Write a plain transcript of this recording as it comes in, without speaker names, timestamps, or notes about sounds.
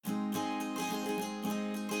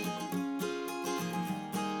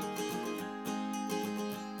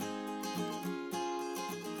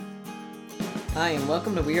Hi, and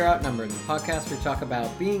welcome to We Are Outnumbered, the podcast where we talk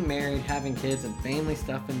about being married, having kids, and family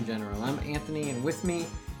stuff in general. I'm Anthony, and with me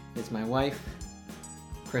is my wife,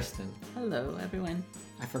 Kristen. Hello, everyone.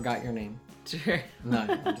 I forgot your name. Sure. No,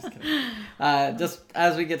 I'm just kidding. Just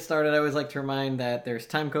as we get started, I always like to remind that there's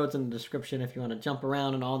time codes in the description if you want to jump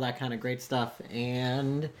around and all that kind of great stuff.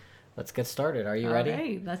 And let's get started. Are you ready? All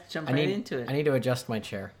right, let's jump into it. I need to adjust my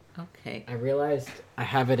chair. Okay. I realized I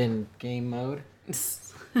have it in game mode,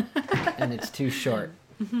 and it's too short.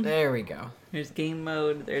 There we go. There's game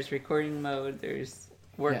mode, there's recording mode, there's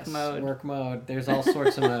work mode. Work mode. There's all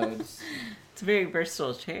sorts of modes. It's a very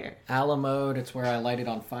versatile chair. A la mode, it's where I light it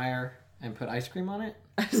on fire and put ice cream on it.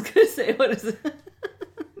 I was going to say, what does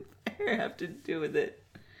fire have to do with it?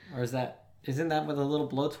 Or isn't that with a little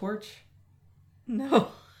blowtorch? No,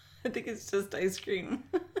 I think it's just ice cream.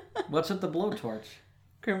 What's with the blowtorch?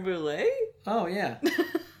 Creme brulee? Oh, yeah.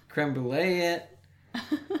 Creme brulee it.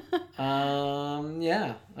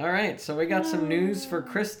 Yeah. All right. So we got some news for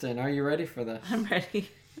Kristen. Are you ready for this? I'm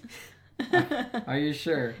ready. Are you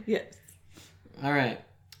sure? Yes. All right.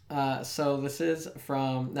 So this is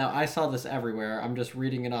from... Now, I saw this everywhere. I'm just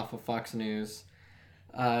reading it off of Fox News.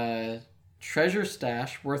 Treasure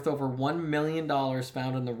stash worth over $1 million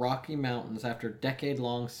found in the Rocky Mountains after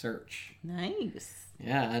decade-long search. Nice.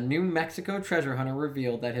 Yeah, a New Mexico treasure hunter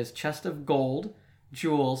revealed that his chest of gold,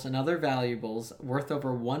 jewels, and other valuables worth over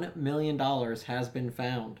 $1 million has been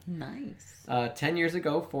found. Nice. 10 years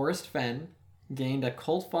ago, Forrest Fenn gained a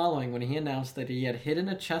cult following when he announced that he had hidden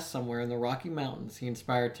a chest somewhere in the Rocky Mountains. He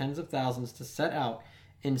inspired tens of thousands to set out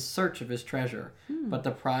in search of his treasure, but the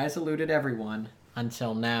prize eluded everyone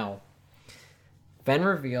until now. Fenn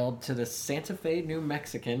revealed to the Santa Fe New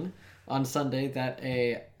Mexican on Sunday that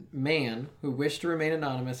a man who wished to remain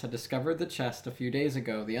anonymous had discovered the chest a few days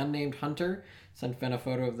ago. The unnamed hunter sent Fenn a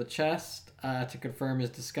photo of the chest to confirm his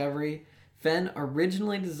discovery. Fenn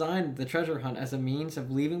originally designed the treasure hunt as a means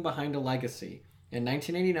of leaving behind a legacy. In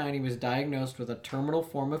 1989, he was diagnosed with a terminal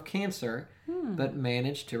form of cancer, but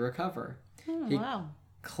managed to recover. Wow.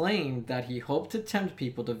 Claimed that he hoped to tempt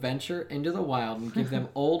people to venture into the wild and give them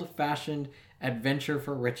old-fashioned adventure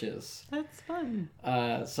for riches. That's fun.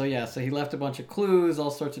 So he left a bunch of clues,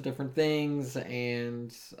 all sorts of different things,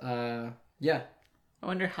 and yeah. I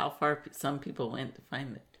wonder how far some people went to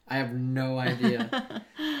find it. I have no idea.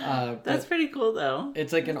 That's pretty cool, though.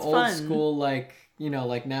 It's like an old fun. School, like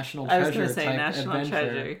National Treasure I was going to say type National adventure.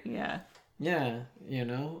 Treasure, yeah. Yeah,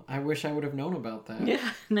 I wish I would have known about that. Yeah,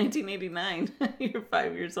 1989. You're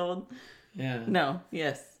 5 years old. Yeah. No,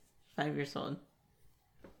 yes, 5 years old.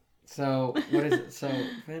 So, what is it? So,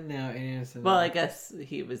 Fenn now... Well, I guess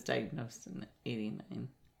he was diagnosed in 89.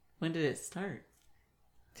 When did it start?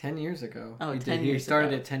 10 years ago. Oh, 10 years ago. He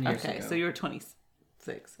started it 10 years ago. Okay, so you were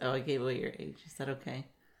 26. Oh, I gave away your age. Is that okay?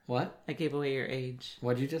 What? I gave away your age.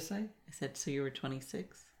 What'd you just say? I said, so you were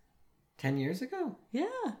 26? 10 years ago? Yeah.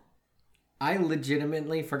 I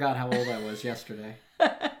legitimately forgot how old I was yesterday.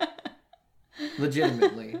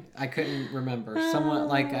 Legitimately. I couldn't remember. Somewhat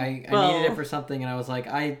like I needed it for something and I was like,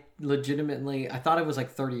 I thought I was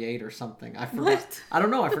like 38 or something. I forgot. What? I don't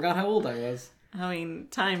know. I forgot how old I was. I mean,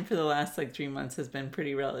 time for the last 3 months has been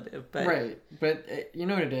pretty relative, but... Right. But you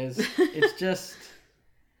know what it is? It's just...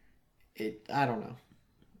 I don't know.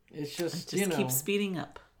 It's just, it just keeps speeding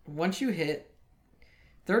up. Once you hit...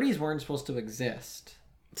 30s weren't supposed to exist.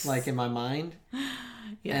 Like, in my mind.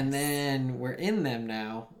 Yes. And then we're in them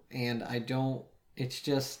now, and I don't... It's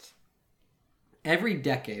just... Every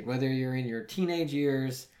decade, whether you're in your teenage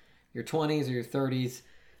years, your 20s, or your 30s,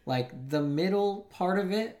 like, the middle part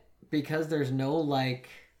of it, because there's no, like,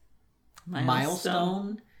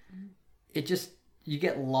 milestone, it just... You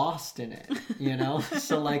get lost in it,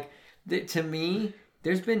 So, like, to me,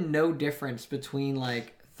 there's been no difference between,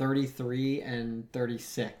 like, 33 and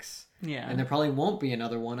 36. Yeah. And there probably won't be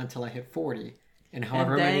another one until I hit 40. And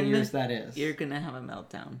however many years that is. You're going to have a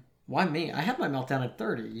meltdown. Why me? I had my meltdown at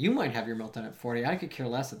 30. You might have your meltdown at 40. I could care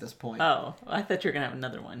less at this point. Oh, I thought you were going to have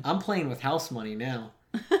another one. I'm playing with house money now.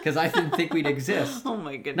 Because I didn't think we'd exist. Oh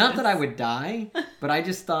my goodness. Not that I would die, but I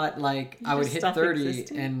just thought, like, I would hit 30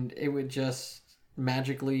 existing? and it would just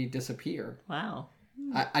magically disappear. Wow.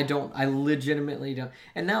 I legitimately don't.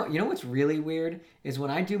 And now, you know what's really weird? Is when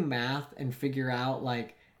I do math and figure out,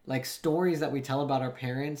 like stories that we tell about our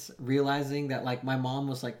parents, realizing that, like, my mom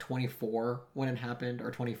was, like, 24 when it happened,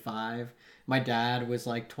 or 25. My dad was,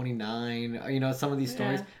 like, 29. Some of these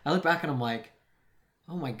stories. I look back and I'm like,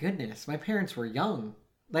 oh my goodness, my parents were young.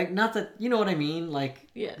 Like, not that, you know what I mean? Like,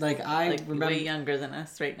 yes. Like, I remember... way younger than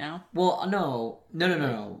us right now? Well, no.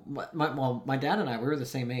 My dad and I, we were the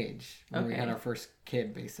same age when we had our first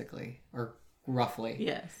kid, basically. Or roughly.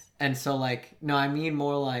 Yes. And so, like, no, I mean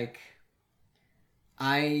more like,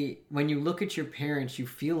 when you look at your parents, you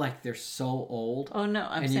feel like they're so old. Oh, no,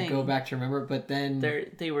 I'm and saying... you go back to remember, but then...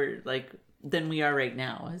 They were, like, than we are right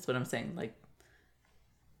now, is what I'm saying. Like,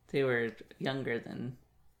 they were younger than...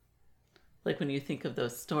 Like, when you think of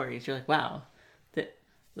those stories, you're like, wow.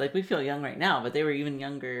 Like, we feel young right now, but they were even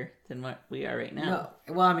younger than what we are right now.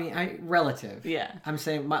 No, well, I mean, relative. Yeah. I'm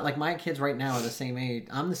saying, my kids right now are the same age.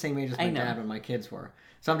 I'm the same age as my dad when my kids were.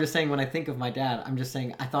 So I'm just saying, when I think of my dad, I'm just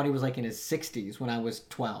saying, I thought he was, like, in his 60s when I was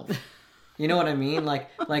 12. You know what I mean?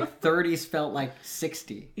 Like 30s felt like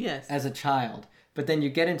 60 yes. as a child. But then you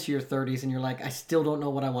get into your 30s and you're like, I still don't know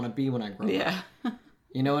what I want to be when I grow up. Yeah.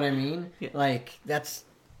 You know what I mean? Yeah. Like, that's...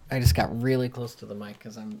 I just got really close to the mic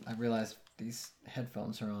because I realized these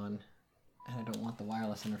headphones are on and I don't want the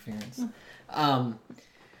wireless interference.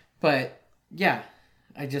 But yeah,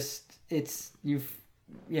 I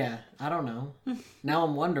don't know. Now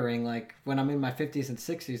I'm wondering, like, when I'm in my 50s and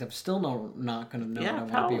 60s, I'm still not going to know what I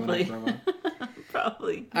want to be when I grow up.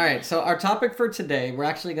 Probably. All right, so our topic for today, we're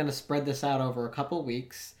actually going to spread this out over a couple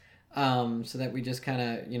weeks so that we just kind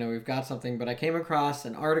of, we've got something. But I came across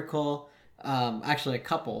an article, actually a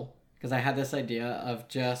couple, because I had this idea of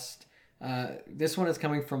just, this one is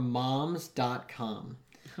coming from moms.com.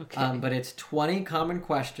 Okay. But it's 20 common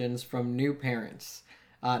questions from new parents.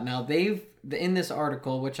 Now, in this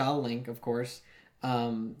article, which I'll link, of course,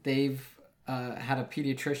 they've had a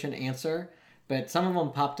pediatrician answer, but some of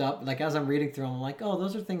them popped up, like, as I'm reading through them, I'm like, oh,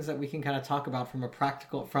 those are things that we can kind of talk about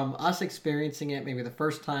from us experiencing it maybe the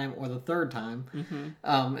first time or the third time,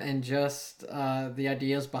 and just the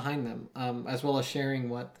ideas behind them, as well as sharing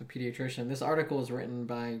what the pediatrician... This article is written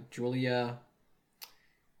by Julia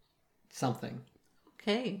something.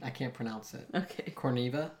 Okay. I can't pronounce it. Okay.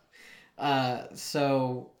 Corneva.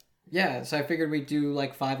 So I figured we'd do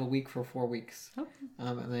like 5 a week for 4 weeks. Okay.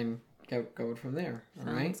 And then go from there. All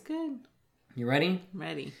right. Sounds good. You ready? I'm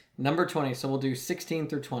ready. Number 20. So we'll do 16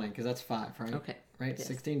 through 20 because that's 5, right? Okay. Right? Yes.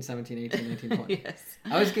 16, 17, 18, 19, 20. Yes.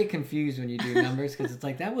 I always get confused when you do numbers because it's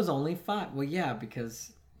like, that was only 5. Well, yeah,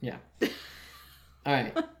 because, yeah. All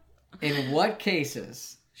right. In what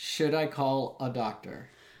cases should I call a doctor?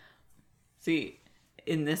 See,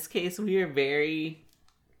 in this case, we are very,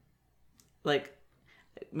 like,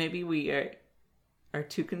 maybe we are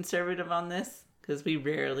too conservative on this because we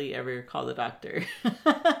rarely ever call the doctor.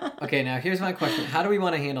 Okay, now here's my question. How do we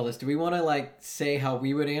want to handle this? Do we want to, like, say how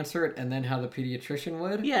we would answer it and then how the pediatrician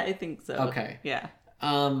would? Yeah, I think so. Okay. Yeah.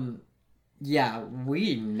 Yeah,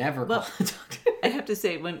 we never call the doctor. I have to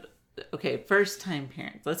say, first time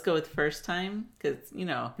parents. Let's go with first time because,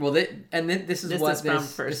 Well, this is for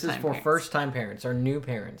parents. first time parents or new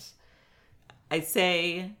parents. I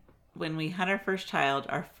say when we had our first child,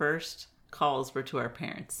 our first calls were to our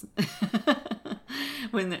parents.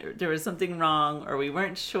 When there was something wrong or we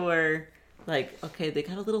weren't sure, like, okay, they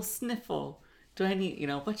got a little sniffle. Do I need,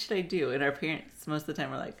 what should I do? And our parents most of the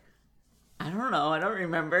time were like, I don't know. I don't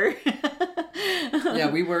remember. Yeah,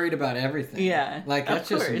 we worried about everything. Yeah. Like, that's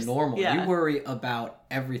just normal. Yeah. You worry about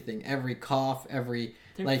everything. Every cough, Their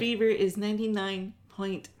fever is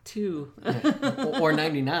 99.2. Or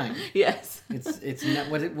 99. Yes. It's not,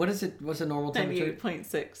 what is it? What's the normal temperature?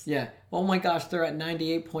 98.6. Yeah. Oh my gosh, they're at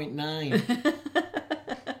 98.9.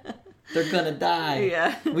 They're gonna die.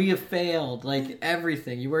 Yeah. We have failed. Like,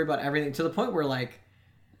 everything. You worry about everything to the point where, like,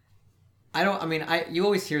 you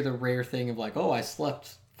always hear the rare thing of, like, oh, I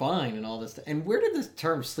slept fine and all this. And where did this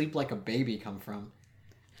term sleep like a baby come from?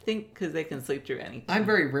 I think because they can sleep through anything. I've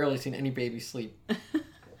very rarely seen any baby sleep.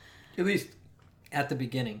 At least at the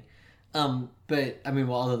beginning. But,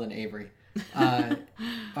 other than Avery. I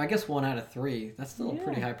guess 1 out of 3. That's still a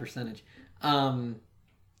pretty high percentage.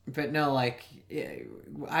 But no, like,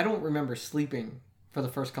 I don't remember sleeping for the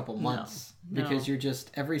first couple months because you're just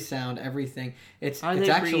every sound, everything. It's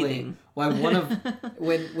actually breathing? why one of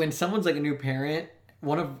when someone's like a new parent,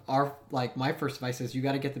 one of our, like, my first advice is you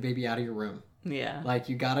got to get the baby out of your room. Yeah. Like,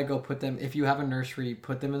 you got to go put them, if you have a nursery,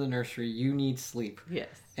 put them in the nursery. You need sleep. Yes.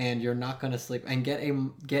 And you're not going to sleep. And get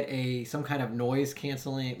some kind of noise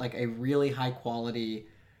canceling, like a really high quality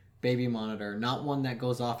baby monitor, not one that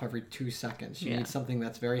goes off every 2 seconds. You need something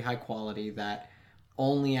that's very high quality that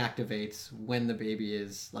only activates when the baby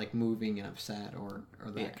is, like, moving and upset or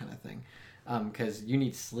that kind of thing. Because you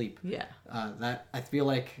need sleep. Yeah. That, I feel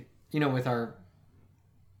like, with our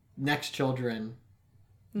next children,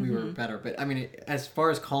 we were better. But, as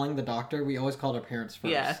far as calling the doctor, we always called our parents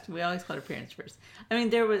first. Yeah, we always called our parents first.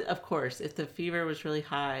 There was, of course, if the fever was really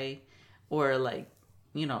high or, like,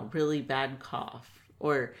 really bad cough.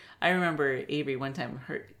 Or I remember Avery one time,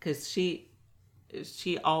 because she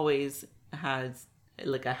always has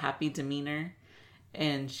like a happy demeanor,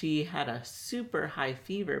 and she had a super high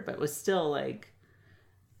fever, but was still like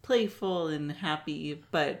playful and happy.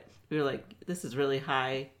 But we were like, this is really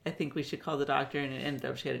high. I think we should call the doctor. And it ended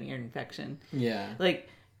up she had an ear infection. Yeah. Like,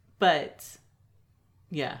 but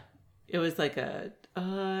yeah, it was like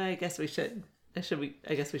I guess we should.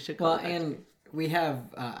 I guess we should call Well, the doctor. and we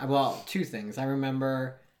have, two things. I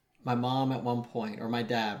remember my mom at one point, or my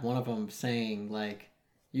dad, one of them saying, like,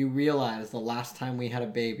 you realize the last time we had a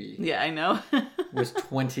baby Yeah, I know. was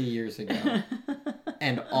 20 years ago.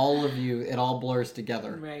 And all of you, it all blurs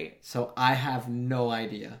together. Right. So I have no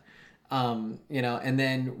idea. And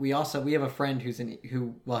then we have a friend he was an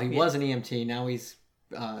EMT. Now he's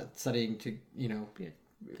studying to,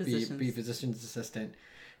 be physician's assistant.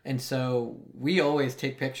 And so we always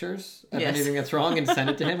take pictures of anything that's wrong and send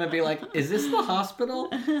it to him and be like, is this the hospital?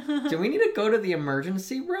 Do we need to go to the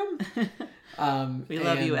emergency room? We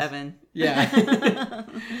love you, Evan. Yeah.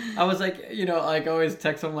 I was like, I always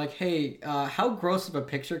text him like, hey, how gross of a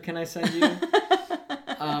picture can I send you?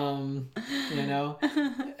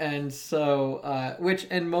 And so, which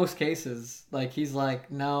in most cases, like, he's like,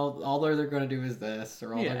 no, all they're going to do is this,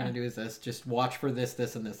 or all they're going to do is this. Just watch for this,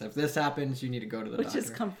 this, and this. If this happens, you need to go to the doctor. Which is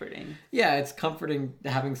comforting. Yeah, it's comforting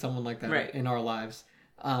having someone like that right. in our lives.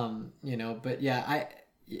 But yeah,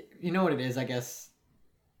 you know what it is, I guess.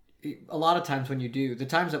 A lot of times when the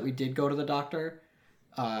times that we did go to the doctor,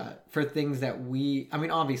 for things that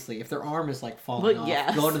obviously, if their arm is like falling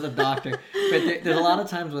off, go to the doctor. But there's a lot of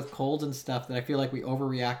times with colds and stuff that I feel like we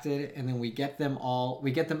overreacted, and then we get them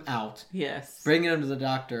out. Yes. Bring them to the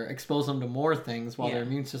doctor, expose them to more things while their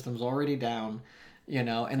immune system's already down, and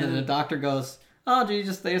then the doctor goes, oh, they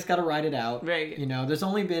just got to ride it out. Right. There's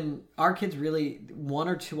only been, our kids really, one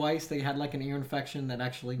or twice they had like an ear infection that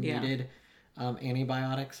actually needed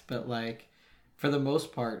antibiotics, but like for the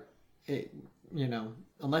most part, it,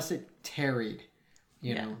 unless it tarried,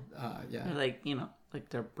 Or like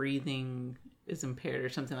their breathing is impaired or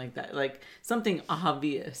something like that, like something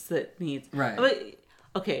obvious that needs. Right. But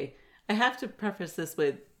okay, I have to preface this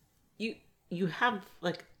with, you have,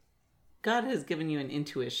 like, God has given you an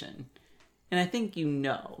intuition, and I think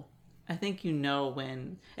when,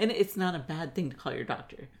 and it's not a bad thing to call your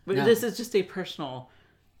doctor, but this is just a personal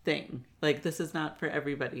thing. Like, this is not for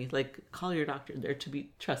everybody. Like, call your doctor. They're to be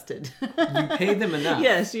trusted. You pay them enough.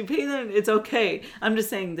 Yes, you pay them. It's okay. I'm just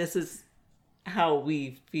saying this is how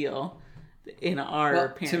we feel in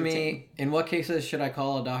our parenting. To me, in what cases should I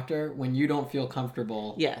call a doctor? When you don't feel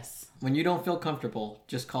comfortable. Yes. When you don't feel comfortable,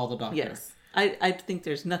 just call the doctor. Yes. I think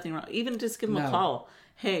there's nothing wrong. Even just give them a call.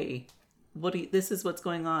 Hey, this is what's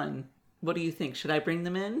going on. What do you think? Should I bring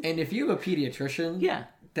them in? And if you have a pediatrician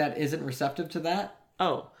that isn't receptive to that,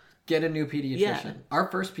 get a new pediatrician. Yeah. Our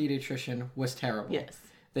first pediatrician was terrible. Yes.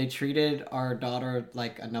 They treated our daughter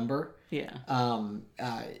like a number. Yeah.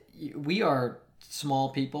 We are small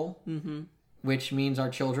people, which means our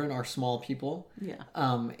children are small people. Yeah.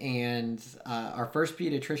 And our first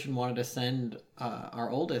pediatrician wanted to send our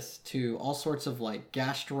oldest to all sorts of like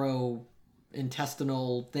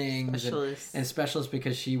gastrointestinal things and specialists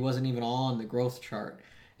because she wasn't even on the growth chart.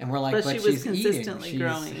 And we're like, but she's eating, she's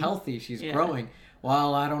growing. Healthy, she's growing.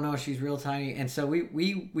 Well, I don't know, she's real tiny. And so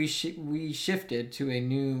we shifted to a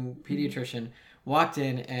new pediatrician, walked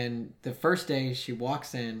in, and the first day she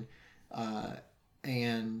walks in,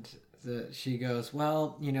 and she goes,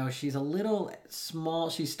 well, she's a little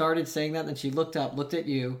small. She started saying that, then she looked up, looked at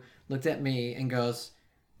you, looked at me, and goes,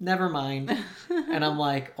 never mind. And I'm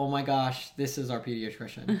like, oh my gosh, this is our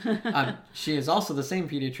pediatrician. She is also the same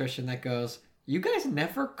pediatrician that goes, you guys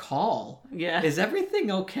never call. Yeah. Is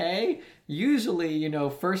everything okay? Usually,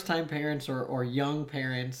 first-time parents or young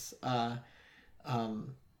parents, and at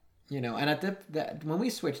when we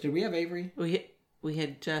switched, did we have Avery? We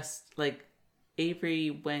had just, like,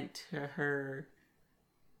 Avery went to her,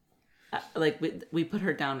 we put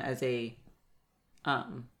her down as the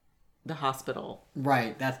hospital.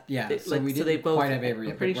 Right. So we didn't they both, quite have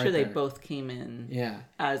Avery. I'm pretty sure they both came in. Yeah.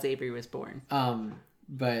 As Avery was born.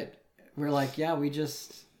 But we're like, we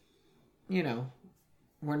just,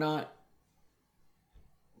 we're not.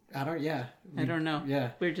 I don't know. Yeah.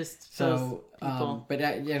 We're just so people. But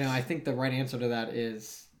I think the right answer to that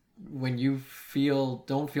is when you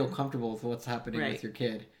don't feel comfortable with what's happening with your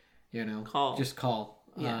kid, call. Just call.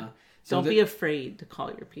 Yeah. Don't be afraid to call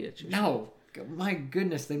your pediatrician. No, my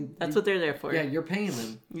goodness, that's what they're there for. Yeah, you're paying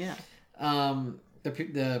them. Yeah. The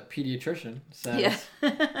pediatrician says.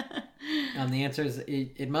 The answer is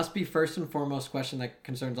it must be first and foremost question that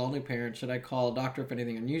concerns all new parents. Should I call a doctor if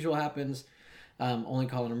anything unusual happens? Only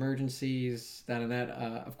call in emergencies, that and that.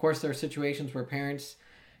 Of course, there are situations where parents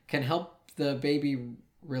can help the baby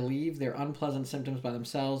relieve their unpleasant symptoms by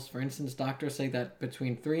themselves. For instance, doctors say that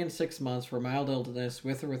between 3 and 6 months for mild illness,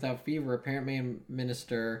 with or without fever, a parent may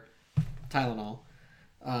administer Tylenol,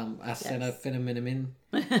 acetaminophen,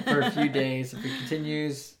 for a few days.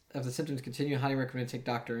 If the symptoms continue, I highly recommend to take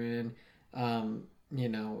doctor in.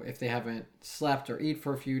 If they haven't slept or eat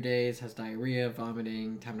for a few days, has diarrhea,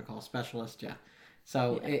 vomiting, time to call a specialist. Yeah.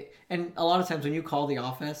 So, and a lot of times when you call the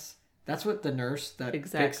office, that's what the nurse that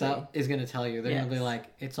picks up is going to tell you. They're going to be like,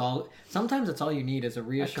 sometimes it's all you need is a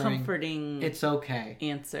reassuring, comforting, it's okay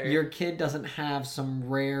answer. Your kid doesn't have some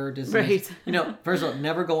rare disease. Right. First of all,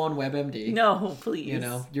 never go on WebMD. No, please.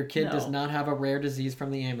 Your kid does not have a rare disease from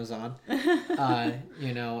the Amazon.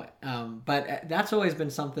 But that's always been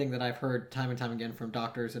something that I've heard time and time again from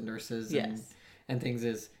doctors and nurses and things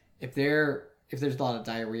is if there's a lot of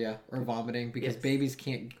diarrhea or vomiting, because babies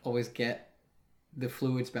can't always get the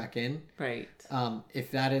fluids back in. Right.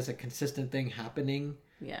 If that is a consistent thing happening,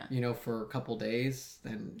 for a couple days,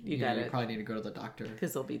 then you probably need to go to the doctor.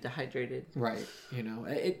 Because they'll be dehydrated. Right.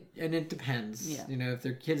 It depends. Yeah. If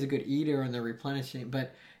their kid's a good eater and they're replenishing.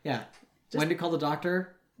 But when to call the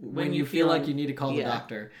doctor? When you feel like you need to call the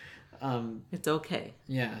doctor. It's okay.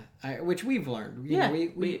 Yeah. Which we've learned.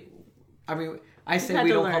 I say we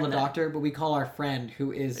don't call the doctor, but we call our friend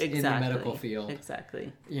who is in the medical field.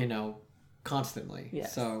 Exactly. Constantly.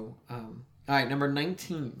 Yes. So, all right, number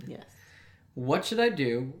 19. Yes. What should I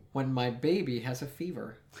do when my baby has a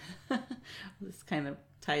fever? This kind of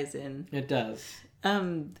ties in. It does.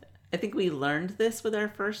 I think we learned this with our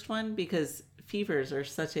first one because fevers are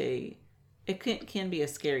it can be a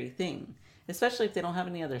scary thing, especially if they don't have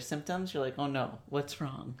any other symptoms. You're like, oh no, what's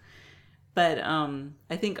wrong? But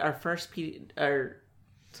I think our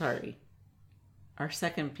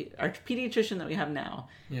pediatrician that we have now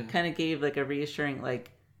kind of gave like a reassuring,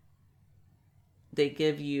 like they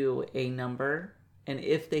give you a number, and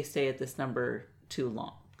if they stay at this number too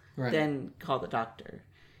long, then call the doctor.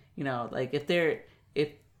 Like if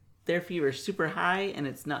their fever is super high and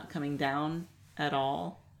it's not coming down at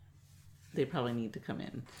all, they probably need to come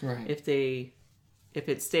in. Right. If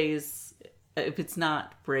it's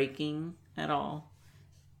not breaking at all,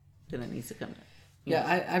 then it needs to come in.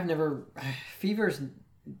 Yeah, I've never... Fevers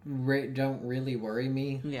don't really worry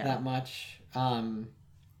me that much,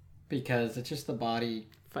 because it's just the body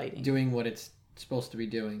fighting, doing what it's supposed to be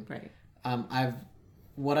doing. Right.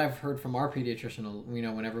 What I've heard from our pediatrician,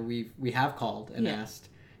 whenever we have called and asked,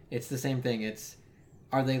 it's the same thing. It's,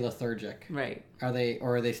 are they lethargic? Right. Are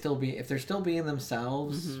they still being... If they're still being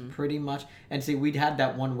themselves, pretty much... And see, we'd had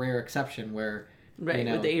that one rare exception where... Right,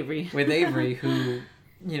 with Avery. With Avery, who...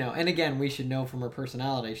 and again, we should know from her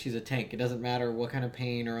personality, she's a tank. It doesn't matter what kind of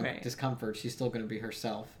pain or discomfort, she's still going to be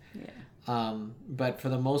herself. Yeah. But for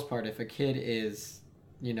the most part, if a kid is,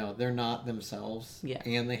 they're not themselves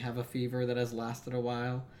and they have a fever that has lasted a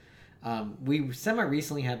while, we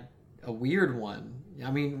semi-recently had a weird one.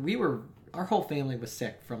 I mean, our whole family was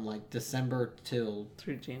sick from like December through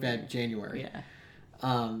January. Yeah.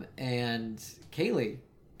 And Kaylee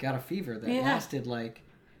got a fever that lasted like...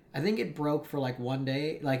 I think it broke for like one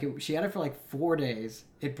day. She had it for like 4 days.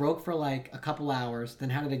 It broke for like a couple hours, then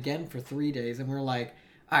had it again for 3 days, and we're like,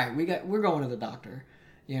 all right, we're going to the doctor,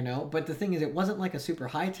 But the thing is, it wasn't like a super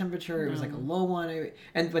high temperature. It was like a low one,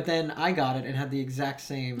 but then I got it and had the exact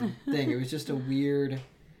same thing. It was just a weird.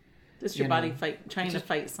 Just your body trying to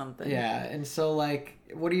fight something. Yeah, and so like,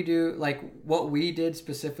 what do you do? Like what we did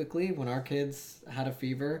specifically when our kids had a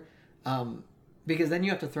fever. Because then you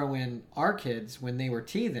have to throw in our kids when they were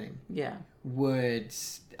teething. Yeah.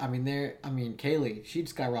 Kaylee, she'd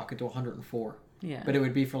skyrocket to 104. Yeah. But it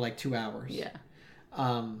would be for like 2 hours. Yeah.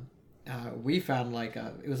 We found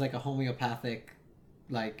it was like a homeopathic,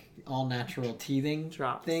 like all natural teething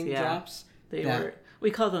drops. We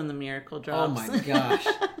call them the miracle drops. Oh my gosh.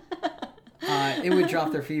 It would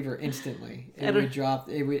drop their fever instantly.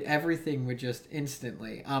 Everything would just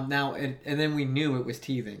instantly. And then we knew it was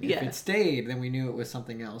teething. If it stayed, then we knew it was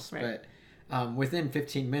something else. Right. But within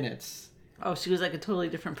 15 minutes. Oh, she was like a totally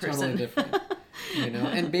different person. Totally different.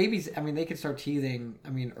 And babies, they can start teething.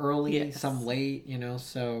 Early, some late.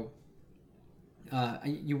 So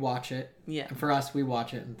you watch it. Yeah. And for us, we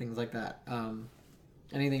watch it and things like that.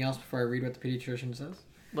 Anything else before I read what the pediatrician says?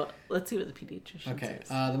 Well, let's see what the pediatrician says.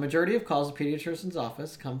 The majority of calls to the pediatrician's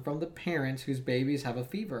office come from the parents whose babies have a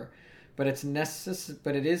fever, but it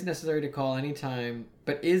is necessary to call anytime.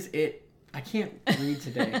 But is it? I can't read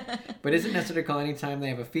today. But is it necessary to call anytime they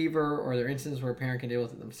have a fever or there are instances where a parent can deal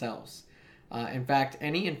with it themselves? In fact,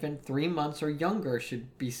 any infant 3 months or younger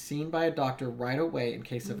should be seen by a doctor right away in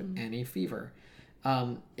case of any fever.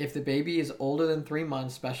 If the baby is older than 3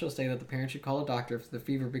 months, specialists say that the parent should call a doctor if the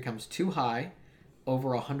fever becomes too high, over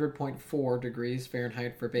 100.4 degrees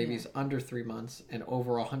Fahrenheit for babies under 3 months, and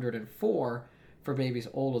over 104 for babies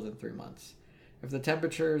older than 3 months. If the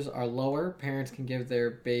temperatures are lower, parents can give their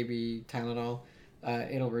baby Tylenol.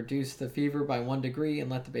 It'll reduce the fever by 1 degree and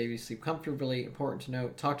let the baby sleep comfortably. Important to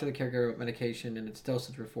note, talk to the caregiver about medication and its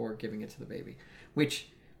dosage before giving it to the baby. Which,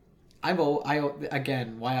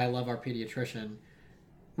 again, why I love our pediatrician.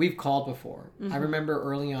 We've called before. I remember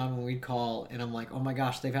early on when we'd call, and I'm like, oh my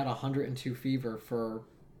gosh, they've had 102 fever for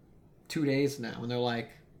 2 days now. And they're like,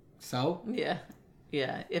 so? Yeah.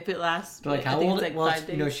 Yeah. If it lasts, They're like, I how think old? it's like Well, 5 days.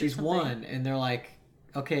 you know, or she's something. 1. And they're like,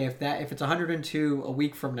 okay, if it's 102 a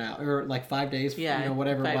week from now, or like 5 days, Yeah, you know,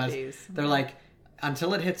 whatever it 5 was, days. they're like,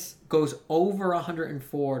 until it goes over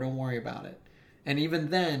 104, don't worry about it. And even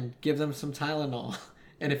then, give them some Tylenol.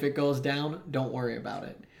 And if it goes down, don't worry about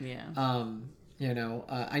it. Yeah. You know,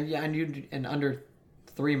 I knew, and under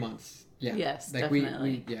 3 months, yeah. Yes, like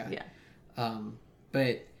definitely. yeah. Yeah.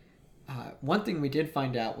 But one thing we did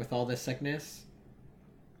find out with all this sickness,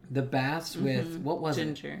 the baths with, what was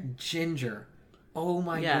Ginger. it? Ginger. Oh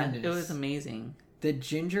my Yeah, goodness. it was amazing. The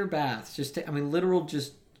ginger baths, literal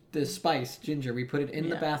just the spice, ginger. We put it in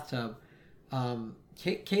the Yeah. bathtub.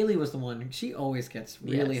 Kaylee was the one, she always gets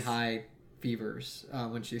really Yes. high fevers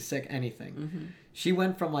when she's sick, anything. Mm-hmm. She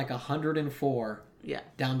went from like 104 Yeah.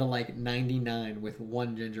 down to like 99 with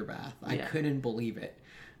one ginger bath. I Yeah. couldn't believe it.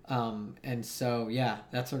 And so, yeah,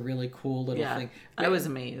 that's a really cool little Yeah. thing. I was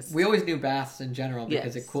amazed. We always knew baths in general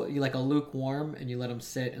because Yes. you like a lukewarm and you let them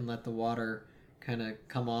sit and let the water kind of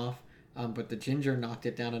come off. But the ginger knocked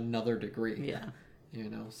it down another degree. Yeah. You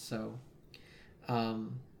know, so,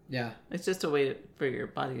 yeah. It's just a way for your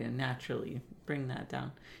body to naturally bring that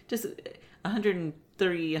down. Just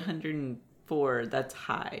 103, 104, that's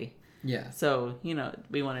high. Yeah. So, you know,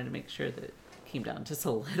 we wanted to make sure that it came down just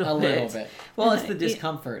a little bit. A little bit. Well, it's the It-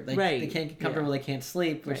 discomfort. They right, can't get comfortable, yeah. they can't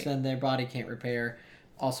sleep, which Right. then their body can't repair,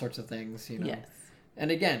 all sorts of things, you know. Yes. And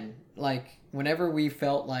again, like, whenever we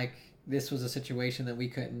felt like this was a situation that we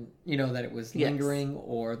couldn't, you know, that it was Yes. lingering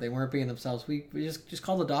or they weren't being themselves, we just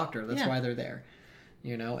call the doctor. That's Yeah. why they're there,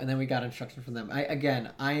 you know. And then we got instruction from them.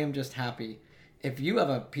 I am just happy. If you have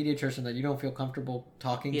a pediatrician that you don't feel comfortable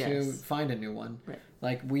talking to, Yes. find a new one. Right.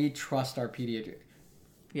 Like, we trust our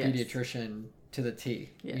Yes. pediatrician to the T,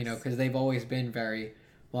 you know, Yes. because they've always been very,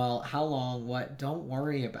 well, how long, what, don't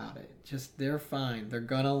worry about it. Just, they're fine. They're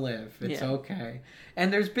gonna live. It's Yeah. okay.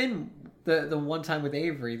 And there's been the one time with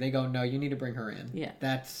Avery, they go, no, you need to bring her in. Yeah.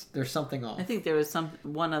 There's something off. I think there was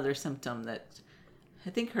one other symptom that I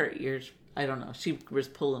think her ears, I don't know, she was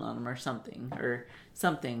pulling on them or something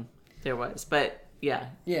there was. But yeah.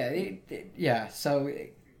 Yeah. So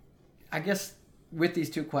I guess with these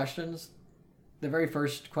two questions, the very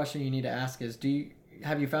first question you need to ask is,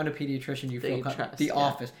 have you found a pediatrician you That feel you trust, the yeah.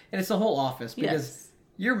 office, and it's the whole office because Yes.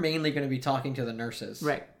 you're mainly going to be talking to the nurses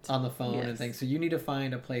Right. on the phone and Yes. things. So you need to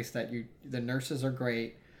find a place that the nurses are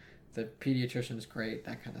great, the pediatrician's great,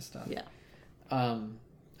 that kind of stuff. Yeah.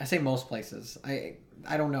 I say most places. I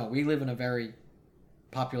don't know. We live in a very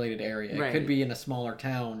populated area. It Right. could be in a smaller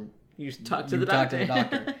town. You talk to You the talk doctor. to the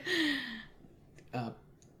doctor.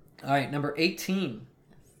 All right, number 18.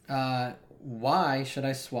 Why should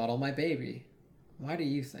I swaddle my baby? Why do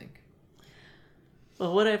you think?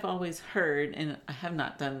 Well, what I've always heard, and I have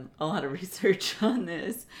not done a lot of research on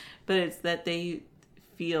this, but it's that they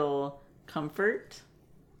feel comfort,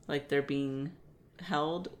 like they're being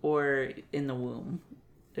held, or in the womb.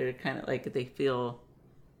 They're kind of like they feel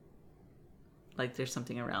like there's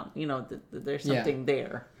something around, you know, there's something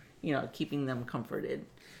there, you know, keeping them comforted.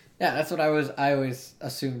 Yeah, that's what I always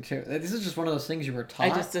assumed too. This is just one of those things you were taught.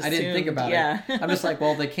 I just I didn't think assumed, about yeah. it. I'm just like,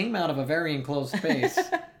 well, they came out of a very enclosed space.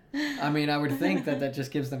 I mean, I would think that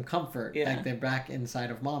just gives them comfort, Yeah. like they're back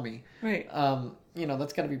inside of mommy. Right. You know,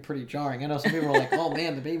 that's got to be pretty jarring. I know some people are like, oh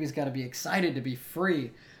man, the baby's got to be excited to be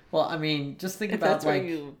free. Well, I mean, just think If about that's where like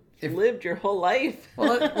you if- lived your whole life.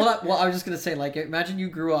 well, I was just gonna say, like, imagine you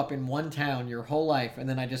grew up in one town your whole life, and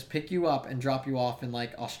then I just pick you up and drop you off in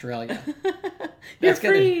like Australia. You're That's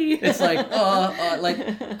gonna- free. It's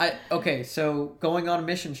like, okay, so going on a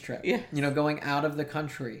missions trip, Yes. you know, going out of the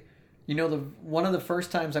country. You know, one of the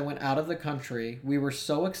first times I went out of the country, we were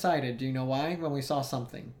so excited. Do you know why? When we saw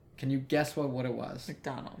something. Can you guess what it was?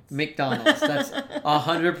 McDonald's. McDonald's. That's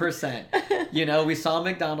 100%. You know, we saw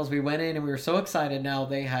McDonald's. We went in and we were so excited. Now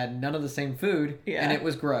they had none of the same food, Yeah. and it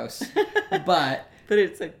was gross. But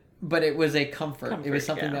it's a it was a comfort. It was Comfort,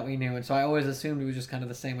 something yeah. that we knew, and so I always assumed it was just kind of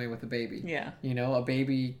the same way with the baby. yeah. You know, a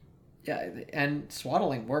baby Yeah, and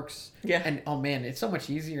swaddling works. Yeah. And oh man, it's so much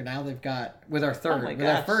easier now. They've got with our third. my With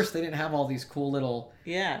our gosh. first, they didn't have all these cool little.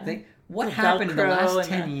 Yeah. What The happened in the Velcro last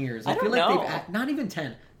and 10 years? I feel don't like know. not even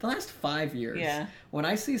 10. The last 5 years. Yeah. When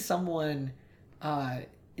I see someone,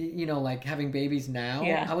 like having babies now,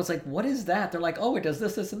 Yeah. I was like, what is that? They're like, oh, it does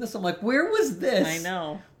this, this, and this. I'm like, where was this? I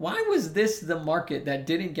know. Why was this the market that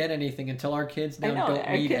didn't get anything until our kids now I know. don't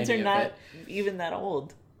Our need kids any are of not it? even that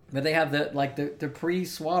old. But they have the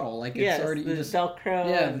pre-swaddle, like it's Yes, already the you just Velcro.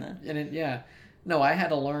 yeah, And the... and it, yeah. No, I had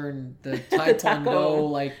to learn the taco. taekwondo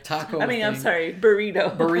like taco. I mean, I'm thing. sorry,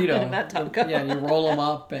 burrito. Burrito, not taco. Yeah, you roll them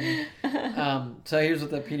up, and so here's what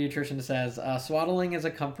the pediatrician says: swaddling is a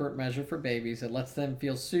comfort measure for babies. It lets them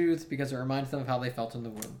feel soothed because it reminds them of how they felt in the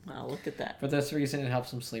womb. Wow, look at that. For this reason, it helps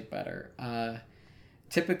them sleep better.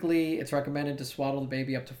 Typically, it's recommended to swaddle the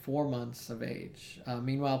baby up to 4 months of age.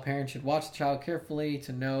 Meanwhile, parents should watch the child carefully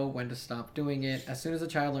to know when to stop doing it. As soon as the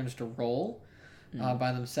child learns to roll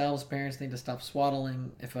by themselves, parents need to stop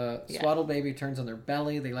swaddling. If a swaddled baby turns on their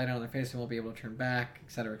belly, they lie down on their face and won't be able to turn back,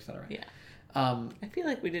 etc., etc. Yeah. I feel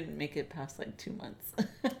like we didn't make it past like 2 months.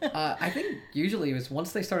 I think usually it was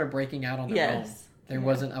once they started breaking out on their own. There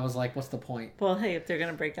wasn't. I was like, what's the point? Well, hey, if they're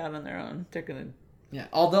gonna break out on their own, they're gonna. Yeah.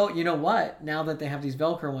 Although you know what, now that they have these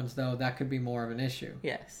Velcro ones, though, that could be more of an issue.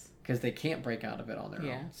 Yes. Because they can't break out of it on their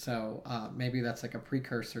own. So maybe that's like a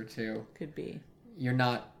precursor to. Could be. You're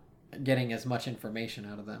not getting as much information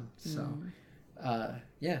out of them. So,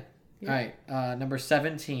 yeah. All right. Number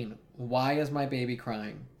 17. Why is my baby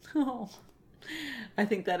crying? Oh. I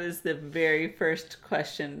think that is the very first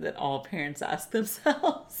question that all parents ask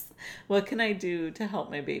themselves. What can I do to help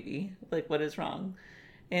my baby? Like, what is wrong?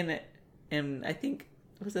 And I think,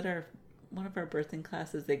 was it one of our birthing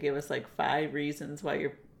classes, they gave us like 5 reasons why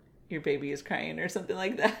your baby is crying or something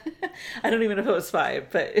like that. I don't even know if it was 5,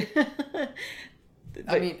 but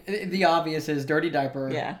I mean, the obvious is dirty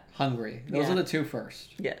diaper, hungry. Those are the 2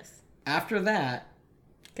 first. Yes. After that,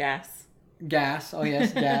 gas. Oh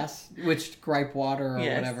yes, gas. Which gripe water or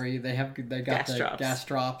Yes. whatever they got Gas drops. gas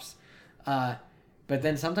drops. But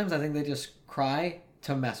then sometimes I think they just cry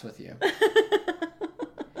to mess with you.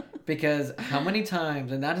 Because how many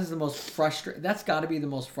times, and that is the most frustrating, that's got to be the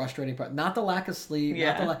most frustrating part. Not the lack of sleep,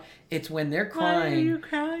 it's when they're crying, Why are you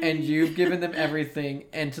crying? and you've given them everything,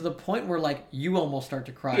 and to the point where like you almost start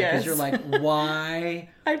to cry because you're like, why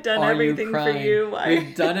I've done are everything you crying? for you. Why?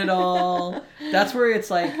 We've done it all. That's where it's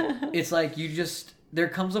like you just, there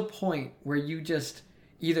comes a point where you just,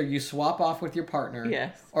 either you swap off with your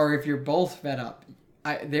partner, or if you're both fed up.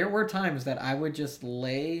 There were times that I would just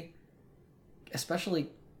lay,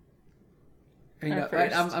 especially,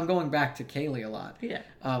 I'm going back to Kaylee a lot. Yeah.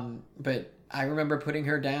 But I remember putting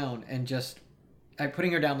her down and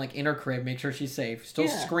putting her down like in her crib, make sure she's safe, still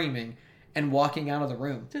screaming, and walking out of the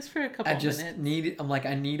room. Just for a couple minutes.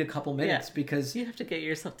 I need a couple minutes because you have to get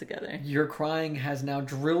yourself together. Your crying has now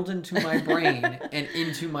drilled into my brain and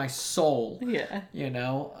into my soul. Yeah.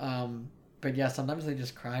 But yeah, sometimes they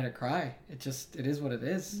just cry to cry. It is what it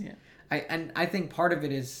is. Yeah. I think part of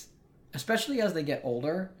it is, especially as they get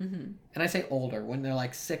older, and I say older, when they're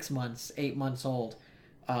like 6 months, 8 months old,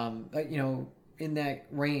 in that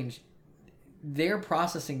range, they're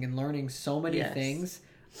processing and learning so many things.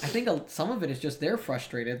 I think some of it is just they're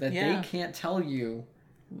frustrated that they can't tell you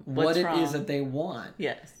what it is that they want.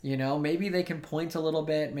 Yes. Maybe they can point a little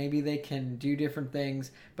bit, maybe they can do different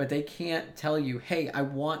things, but they can't tell you, hey, I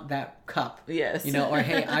want that cup. Yes. Or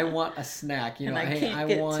hey, I want a snack. And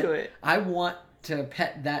I want to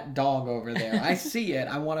pet that dog over there. I see it.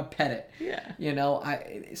 I want to pet it.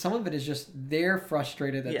 Yeah. Some of it is just they're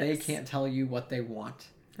frustrated that they can't tell you what they want.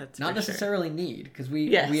 That's not necessarily need, because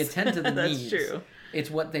we attend to the That's needs. True. It's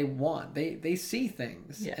what they want. They see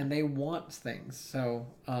things and they want things. So,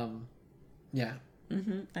 yeah.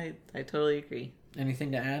 I totally agree.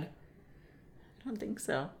 Anything to add? I don't think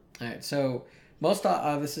so. All right. So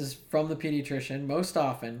this is from the pediatrician. Most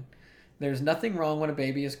often, there's nothing wrong when a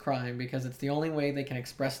baby is crying because it's the only way they can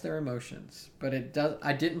express their emotions. But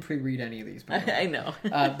I didn't pre-read any of these. I know.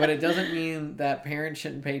 But it doesn't mean that parents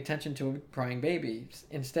shouldn't pay attention to a crying baby.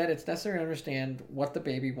 Instead, it's necessary to understand what the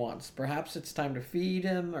baby wants. Perhaps it's time to feed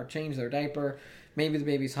him or change their diaper. Maybe the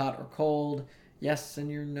baby's hot or cold. Yes, and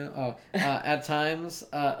you're no. At times,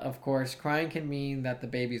 of course, crying can mean that the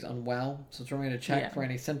baby's unwell. So it's really to check for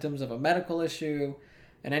any symptoms of a medical issue.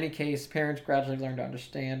 In any case, parents gradually learn to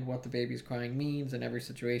understand what the baby's crying means in every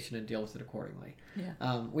situation and deal with it accordingly.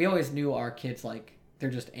 Yeah. We always knew our kids, like,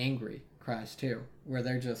 they're just angry cries too, where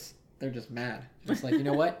they're just mad. Just like, you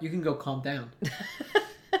know what? You can go calm down.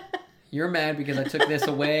 you're mad because I took this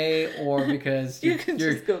away, or because You can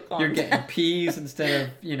just go calm you're getting down. peas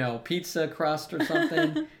instead of, pizza crust or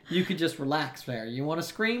something. You could just relax there. You want to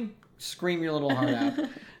scream? Scream your little heart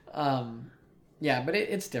out. Yeah, but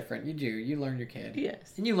it's different. You learn your kid.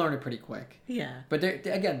 Yes. And you learn it pretty quick. Yeah. But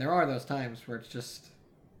there are those times where it's just...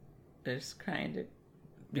 They're just crying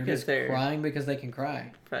because they're crying because they can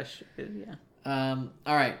cry. frustrated. Yeah.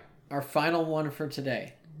 All right. Our final one for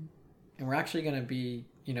today. And we're actually going to be,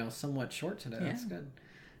 somewhat short today. Yeah. That's good.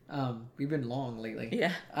 We've been long lately.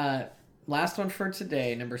 Yeah. Last one for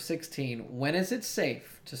today, number 16. When is it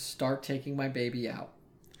safe to start taking my baby out?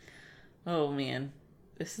 Oh man,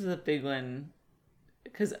 this is a big one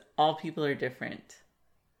because all people are different.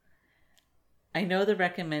 I know the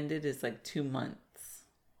recommended is like 2 months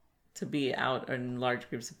to be out in large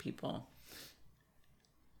groups of people.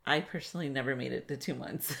 I personally never made it to 2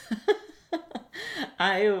 months.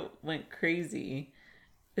 I went crazy,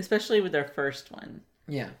 especially with our first one.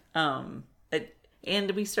 Yeah.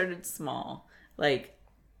 And we started small. Like,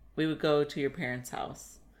 we would go to your parents'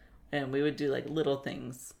 house, and we would do like little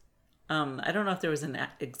things. I don't know if there was an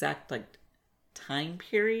exact like time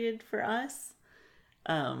period for us.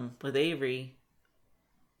 With Avery,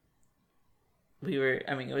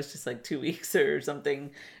 it was just like 2 weeks or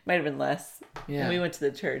something. Might have been less. Yeah. And we went to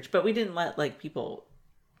the church, but we didn't let like people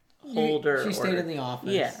hold her. She stayed in the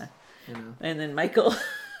office. Yeah. And then Michael.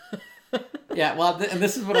 Yeah, well, and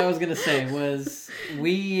this is what I was going to say was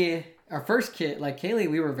our first kid, like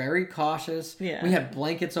Kaylee, we were very cautious. Yeah. We had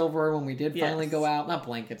blankets over her when we did finally Yes. go out. Not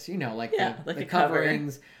blankets, like like the a cover.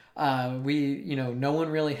 coverings. No one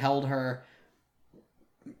really held her.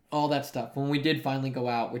 All that stuff. When we did finally go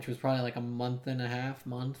out, which was probably like a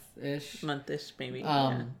month-ish. Month-ish, maybe.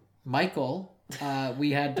 Michael,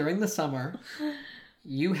 we had during the summer.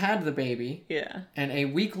 You had the baby. Yeah. And a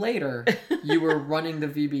week later, you were running the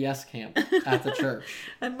VBS camp at the church.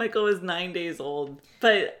 And Michael was 9 days old.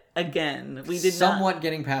 But again, we did somewhat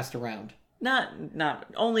getting passed around. not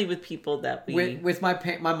only with people that we With my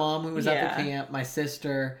mom who was at Yeah. the camp, my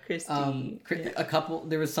sister, Christy, a couple.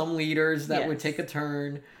 There was some leaders that would Yes. take a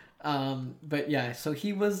turn. But yeah, so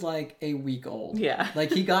he was like a week old. Yeah.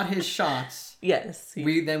 Like he got his shots. Yes.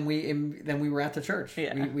 We were at the church.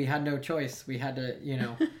 Yeah. We had no choice. We had to,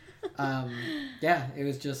 yeah,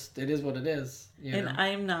 it is what it is. And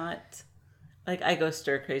I'm not, like, I go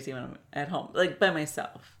stir crazy when I'm at home, like by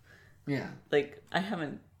myself. Yeah. Like I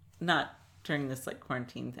haven't, not during this like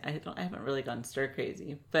quarantine. I haven't really gone stir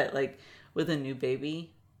crazy, but like with a new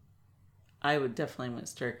baby, I would definitely went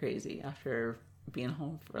stir crazy after being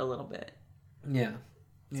home for a little bit. Yeah.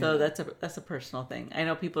 So that's a personal thing. I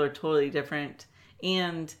know people are totally different,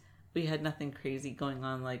 and we had nothing crazy going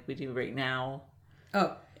on like we do right now.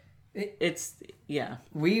 Oh, in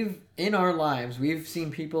our lives, we've seen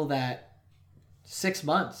people that 6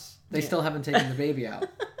 months, they still haven't taken the baby out.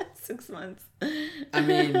 6 months. I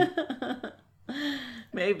mean,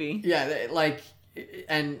 maybe. Yeah, like,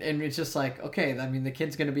 and it's just like, okay, I mean, the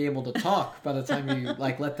kid's going to be able to talk by the time you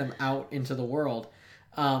like let them out into the world.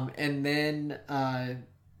 And then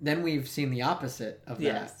we've seen the opposite of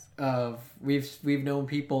that. Yes. We've known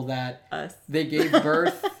people that Us. they gave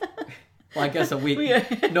birth. Well, I guess a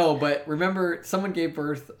week. No, but remember, someone gave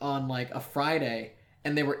birth on like a Friday,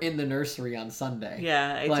 and they were in the nursery on Sunday.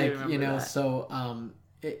 Yeah, I do remember that. So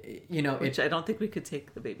Which I don't think we could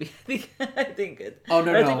take the baby. I think it. Oh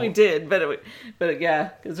no, I think we did, but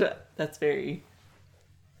yeah, because that's very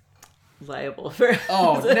liable for.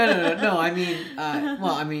 Oh no! I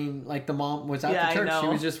mean, like the mom was at the church. She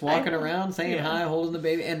was just walking around saying hi, holding the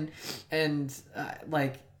baby, and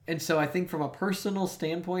so I think from a personal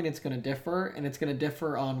standpoint, it's going to differ, and it's going to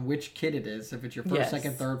differ on which kid it is. If it's your first,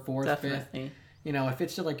 second, third, fourth, definitely. fifth, if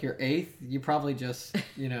it's just like your eighth, you probably just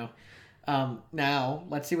Now,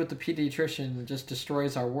 let's see what the pediatrician just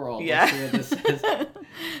destroys our world. Yeah. Let's see what this says.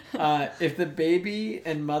 If the baby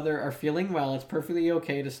and mother are feeling well, it's perfectly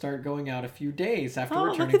okay to start going out a few days after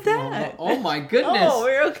returning look at from that. home. Oh my goodness! Oh,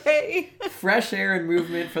 we're okay. Fresh air and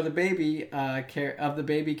movement for the baby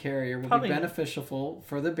baby carrier will Probably. be beneficial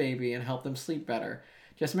for the baby and help them sleep better.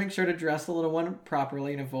 Just make sure to dress the little one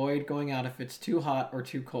properly and avoid going out if it's too hot or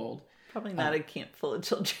too cold. Probably not a camp full of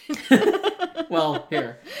children. Well,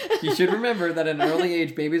 here, you should remember that at an early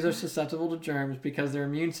age, babies are susceptible to germs because their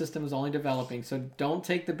immune system is only developing. So don't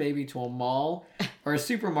take the baby to a mall or a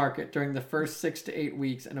supermarket during the first 6 to 8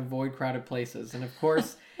 weeks and avoid crowded places. And of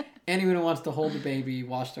course, anyone who wants to hold the baby,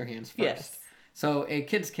 wash their hands first. Yes. So a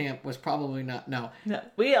kids camp was probably not, no. No,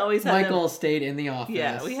 we always had Michael stayed in the office.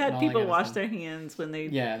 Yeah, we had people wash their hands when they.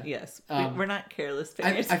 Yeah. Yes, we're not careless I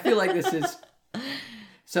parents. feel like this is...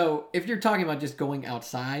 So if you're talking about just going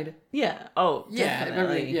outside, Yeah. Oh, yeah,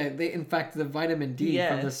 definitely. in fact, the vitamin D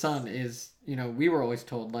from the Yes. sun is, we were always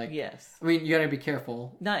told, like, Yes. I mean, you gotta be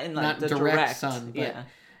careful. Not in like Not the direct sun, but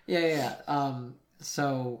yeah. yeah.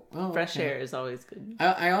 So, Fresh okay. air is always good.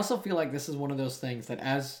 I also feel like this is one of those things that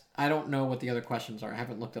I don't know what the other questions are. I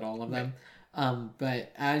haven't looked at all of them.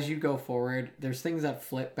 But as you go forward, there's things that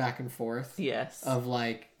flip back and forth. Yes. Of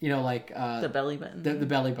like, The belly button. the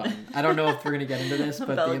belly button. I don't know if we're gonna get into this,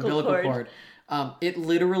 but the Umbilical umbilical cord. It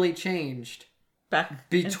literally changed Back and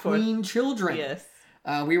between forth. children. Yes.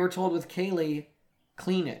 We were told with Kaylee,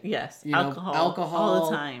 clean it. Yes. Alcohol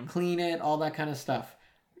all the time. Clean it, all that kind of stuff.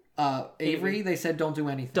 Avery, they said don't do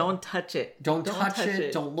anything. Don't touch it. Don't touch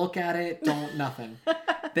it. Don't look at it. Don't nothing.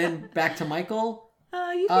 Then back to Michael.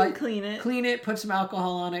 You can clean it. Clean it. Put some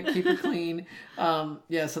alcohol on it. Keep it clean.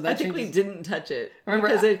 Yeah. So that I think changes. we didn't touch it Remember,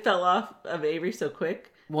 because it fell off of Avery so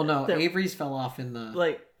quick. Well, no, Avery's fell off in the.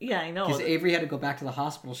 Like, yeah, I know. Because Avery had to go back to the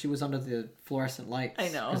hospital. She was under the fluorescent lights. I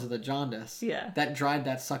know. Because of the jaundice. Yeah. That dried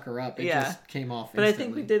that sucker up. It Yeah. just came off But instantly. I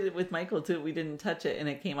think we did it with Michael too. We didn't touch it, and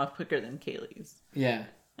it came off quicker than Kaylee's. Yeah.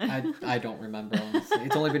 I don't remember, honestly.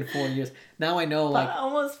 It's only been 4 years. Now I know, like,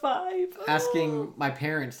 Almost 5. asking my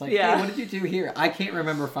parents, like, Yeah. hey, what did you do here? I can't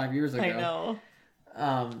remember 5 years ago. I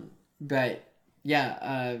know. But,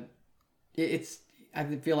 yeah, it's... I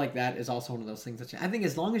feel like that is also one of those things that I think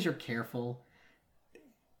as long as you're careful,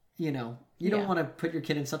 you don't want to put your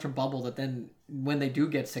kid in such a bubble that then when they do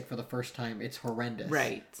get sick for the first time, it's horrendous.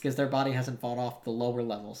 Right. Because their body hasn't fought off the lower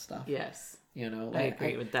level stuff. Yes. Like, I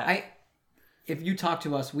agree with that. If you talk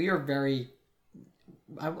to us, we are very...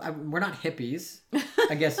 we're not hippies,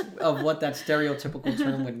 I guess, of what that stereotypical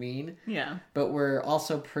term would mean. Yeah. But we're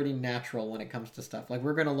also pretty natural when it comes to stuff. Like,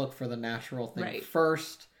 we're going to look for the natural thing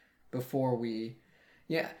first before we...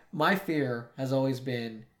 Yeah, my fear has always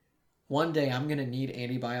been one day I'm going to need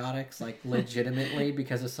antibiotics, like, legitimately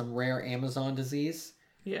because of some rare Amazon disease.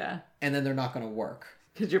 Yeah. And then they're not going to work.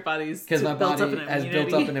 Because your body's Because my built body up an has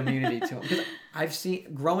immunity. built up an immunity to them. Because I've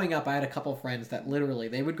seen... Growing up, I had a couple friends that literally,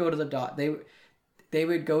 they would go to the doctor... They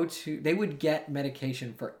would get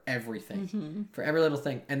medication for everything, for every little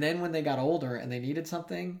thing. And then when they got older and they needed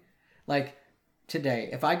something, like today,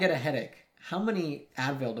 if I get a headache, how many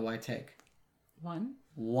Advil do I take? One.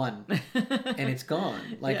 And it's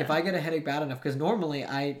gone. Like if I get a headache bad enough, because normally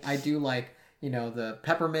I do like, the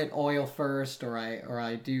peppermint oil first, or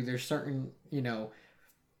I do, there's certain,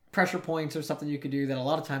 pressure points or something you could do that a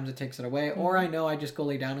lot of times it takes it away. Or I know I just go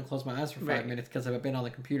lay down and close my eyes for 5 minutes because I've been on the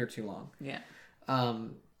computer too long. Yeah.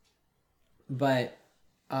 But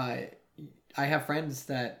I have friends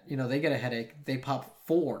that, they get a headache, they pop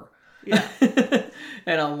 4. Yeah.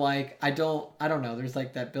 And I'm like, I don't know. There's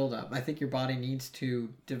like that buildup. I think your body needs to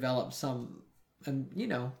develop some,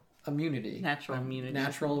 immunity. Natural immunity.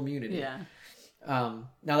 Natural immunity. Yeah. Now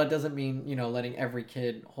that doesn't mean, letting every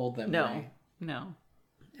kid hold them No.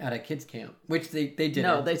 at a kids camp, which they didn't.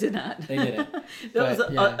 No, they did not. They didn't. That was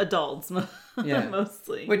yeah. adults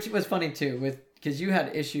mostly. Which was funny too, because you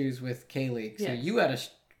had issues with Kaylee. So you had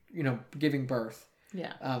giving birth.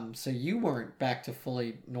 Yeah. So you weren't back to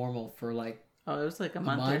fully normal for like... Oh, it was like a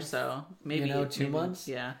month or so. Maybe 2 months?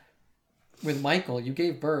 Yeah. With Michael, you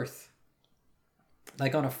gave birth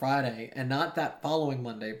like on a Friday, and not that following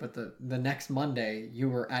Monday, but the next Monday you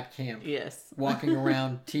were at camp. Yes. Walking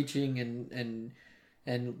around teaching and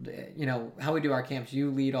how we do our camps.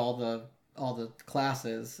 You lead all the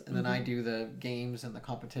classes, and then I do the games and the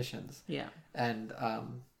competitions. Yeah. And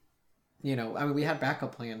we had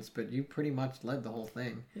backup plans, but you pretty much led the whole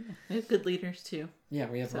thing. Yeah. We have good leaders too. Yeah,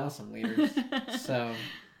 we have awesome leaders. So,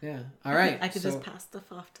 yeah. All right. I could just pass stuff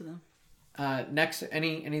off to them. Next,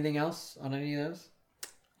 anything else on any of those?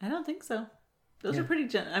 I don't think so. Those are pretty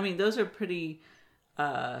those are pretty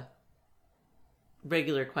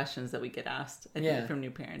regular questions that we get asked, I think, from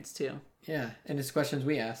new parents too. Yeah, and it's questions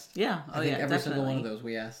we asked. Yeah. I think every single one of those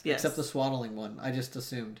we asked. Yes. Except the swaddling one. I just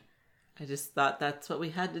assumed. I just thought that's what we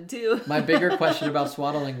had to do. My bigger question about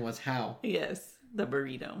swaddling was how. Yes, the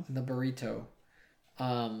burrito. The burrito.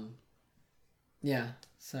 Yeah.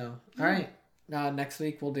 So, all right. Next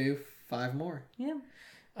week we'll do 5 more. Yeah.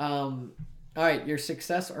 All right. Your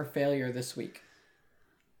success or failure this week?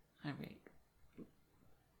 All right.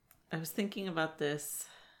 I was thinking about this.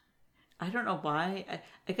 I don't know why.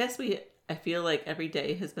 I guess I feel like every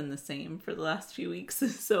day has been the same for the last few weeks.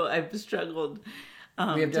 So I've struggled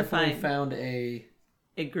we have to definitely find found a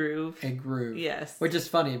groove. A groove. Yes. Which is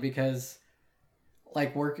funny because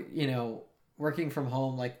like working from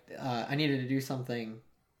home, like I needed to do something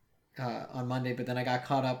on Monday, but then I got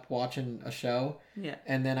caught up watching a show. Yeah.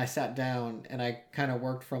 And then I sat down and I kind of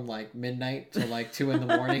worked from like midnight to like 2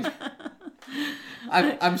 a.m.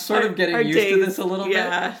 I'm sort of getting used to this a little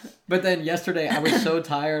bit. But then yesterday I was so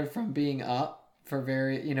tired from being up for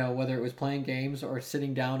whether it was playing games or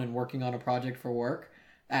sitting down and working on a project for work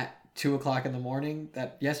at 2 o'clock in the morning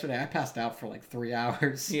that yesterday I passed out for like 3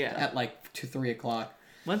 hours at like 3 o'clock.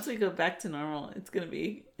 Once we go back to normal, it's gonna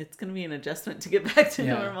be an adjustment to get back to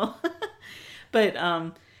normal. But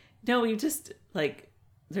no, we just like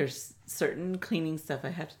there's certain cleaning stuff I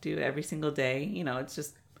have to do every single day. It's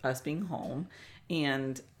just us being home,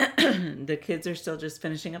 and the kids are still just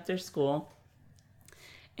finishing up their school.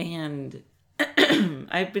 And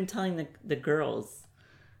I've been telling the girls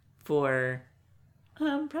for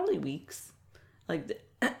probably weeks, like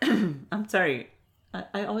I'm sorry.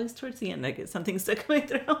 I always, towards the end, I get something stuck in my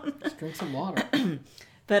throat. Just drink some water.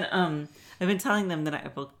 But I've been telling them that I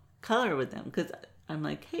will color with them because I'm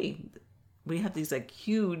like, hey, we have these like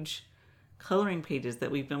huge coloring pages that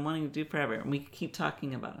we've been wanting to do forever, and we keep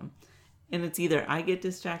talking about them. And it's either I get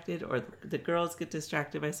distracted or the girls get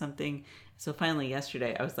distracted by something. So finally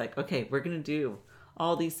yesterday, I was like, okay, we're going to do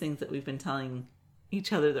all these things that we've been telling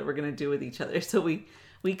each other that we're going to do with each other. So we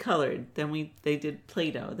colored, then they did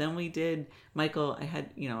Play-Doh, then we did Michael. I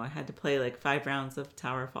had to play like 5 rounds of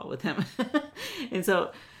Towerfall with him. And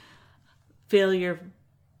so failure,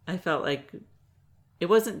 I felt like it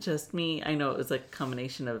wasn't just me. I know it was like a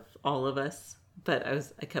combination of all of us, but I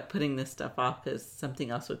kept putting this stuff off because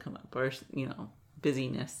something else would come up, or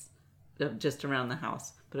busyness of just around the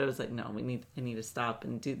house. But I was like, no, I need to stop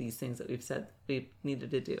and do these things that we've said we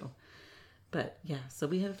needed to do. But yeah, so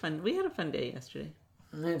we had a fun day yesterday.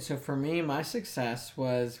 And so for me, my success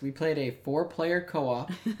was we played a 4-player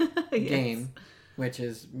co-op game, which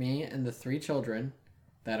is me and the 3 children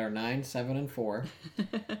that are 9, 7, and 4.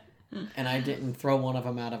 And I didn't throw one of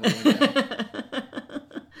them out of a window.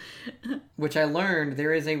 Which I learned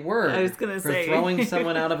there is a word for throwing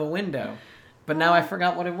someone out of a window. But now I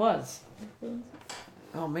forgot what it was.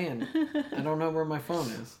 Oh man, I don't know where my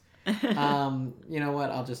phone is. You know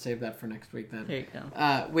what? I'll just save that for next week then. There you go.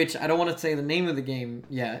 Which I don't want to say the name of the game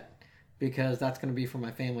yet because that's going to be for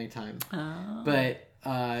my family time. Oh. But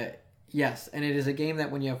yes, and it is a game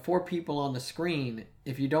that when you have 4 people on the screen,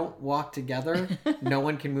 if you don't walk together, no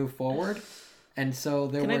one can move forward. And so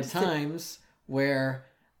there were times where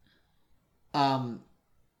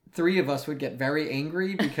 3 of us would get very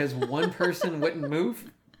angry because one person wouldn't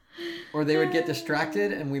move. Or they would get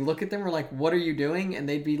distracted and we look at them, we're like, what are you doing? And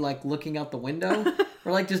they'd be like looking out the window.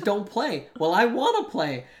 We're like, just don't play. Well, I want to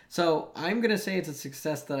play. So I'm going to say it's a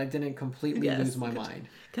success that I didn't completely lose my mind.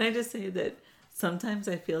 Can I just say that sometimes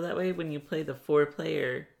I feel that way when you play the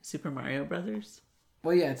 4-player Super Mario Brothers?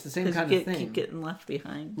 Well, yeah, it's the same kind of thing. Keep getting left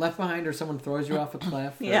behind. Left behind or someone throws you off a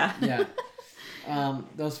cliff. Yeah.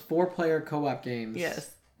 Those 4-player co-op games.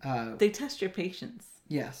 Yes. They test your patience.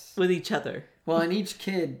 Yes. With each other. Well, and each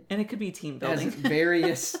kid... And it could be team building. Has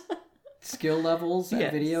various skill levels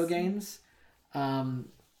at video games. And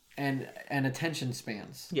attention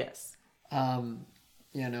spans. Yes.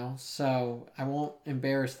 So I won't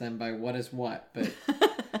embarrass them by what is what, but...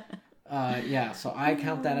 so I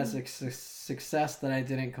count that as a success that I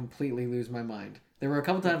didn't completely lose my mind. There were a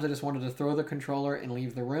couple times I just wanted to throw the controller and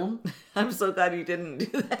leave the room. I'm so glad you didn't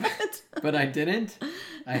do that. But I didn't.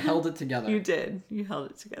 I held it together. You did. You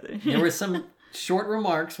held it together. There were some short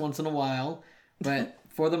remarks once in a while, but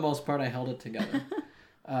for the most part, I held it together.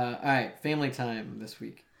 All right, family time this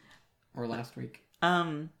week. Or last week.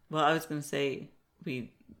 Well, I was going to say,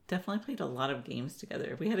 we definitely played a lot of games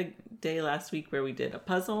together. We had a day last week where we did a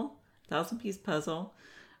puzzle, 1,000-piece puzzle.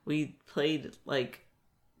 We played like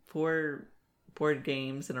 4 board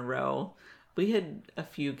games in a row. We had a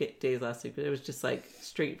few days last week, but it was just like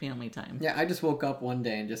straight family time. Yeah, I just woke up one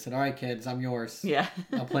day and just said, all right, kids, I'm yours. Yeah.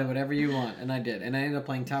 I'll play whatever you want. And I did. And I ended up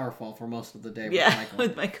playing Towerfall for most of the day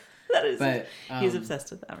with Michael. That is, he's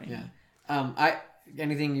obsessed with that right now.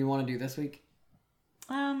 Anything you want to do this week?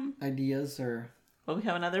 Ideas or... Well, we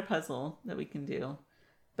have another puzzle that we can do.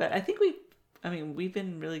 But I think we've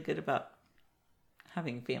been really good about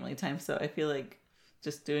having family time. So I feel like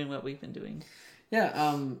just doing what we've been doing.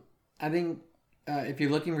 Yeah, I think if you're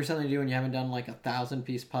looking for something to do and you haven't done like a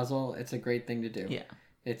 1,000-piece puzzle, it's a great thing to do. Yeah.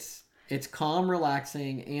 It's calm,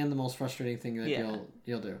 relaxing, and the most frustrating thing that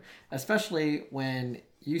you'll do. Especially when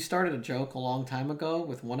you started a joke a long time ago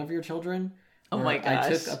with one of your children. Oh my gosh. I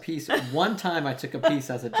took a piece. One time I took a piece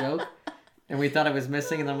as a joke. And we thought it was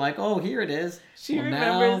missing, and I'm like, oh, here it is. She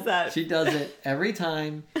remembers that. She does it every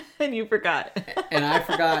time. And you forgot. And I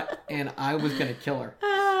forgot, and I was going to kill her.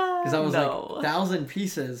 Because I was like, No. 1,000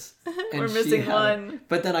 pieces. And We're she missing had one. it.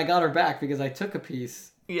 But then I got her back because I took a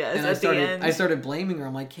piece. Yes, And at the end. I started blaming her.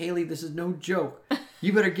 I'm like, Kaylee, this is no joke.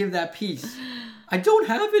 You better give that piece. I don't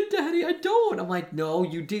have it, Daddy. I don't. I'm like, no,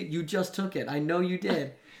 you did. You just took it. I know you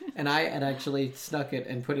did. And I had actually snuck it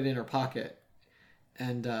and put it in her pocket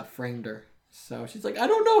and framed her. So she's like, I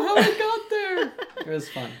don't know how I got there. It was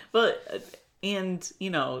fun. But, and, you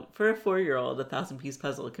know, for a 4-year-old, a 1,000-piece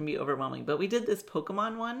puzzle can be overwhelming. But we did this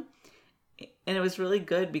Pokemon one, and it was really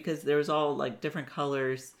good because there was all, like, different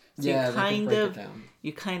colors. So Yeah,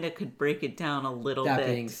 you kind of could break it down a little bit. That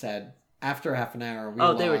being said, after half an hour,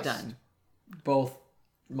 they were done. Both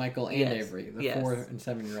Michael and Yes, Avery, the yes. 4 and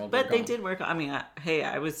 7-year-old. But they did work on, I mean,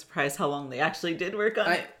 I was surprised how long they actually did work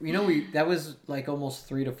on it. That was like almost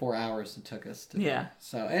 3 to 4 hours it took us to do. Yeah.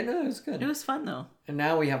 So, and it was good. It was fun, though. And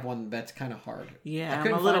now we have one that's kind of hard. Yeah, I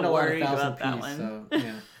couldn't I'm a little find a lot of worried 1,000 about that piece, one. so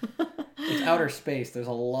yeah. It's outer space. There's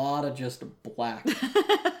a lot of just black.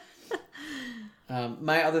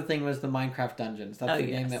 My other thing was the Minecraft Dungeons. That's the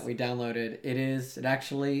game that we downloaded. It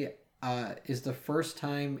actually is the first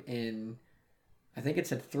time in, I think it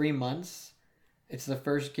said 3 months. It's the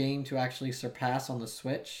first game to actually surpass on the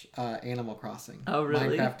Switch Animal Crossing. Oh,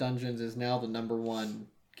 really? Minecraft Dungeons is now the #1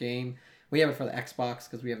 game. We have it for the Xbox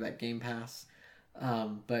because we have that Game Pass.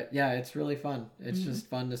 But yeah, it's really fun. It's just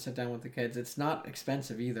fun to sit down with the kids. It's not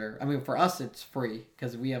expensive either. I mean, for us, it's free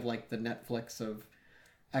because we have like the Netflix of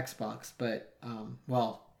Xbox, but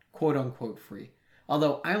well, quote unquote free.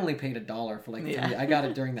 Although I only paid $1 for like 3. I got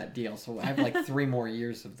it during that deal, so I have like 3 more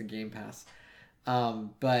years of the Game Pass.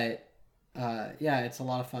 But yeah, it's a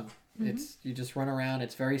lot of fun. You just run around.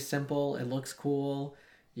 It's very simple. It looks cool.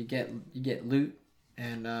 You get loot,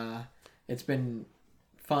 and it's been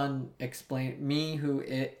fun. I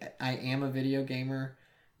am a video gamer.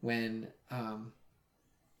 When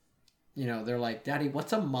you know, they're like, Daddy,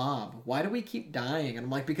 what's a mob? Why do we keep dying? And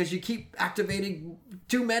I'm like, because you keep activating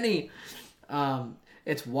too many.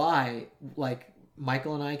 It's why, like,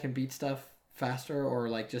 Michael and I can beat stuff faster, or,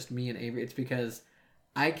 like, just me and Avery. It's because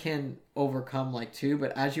I can overcome, like, 2,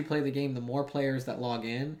 but as you play the game, the more players that log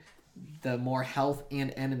in, the more health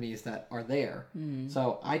and enemies that are there.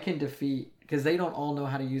 So I can defeat, because they don't all know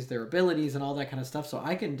how to use their abilities and all that kind of stuff, so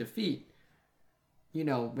I can defeat, you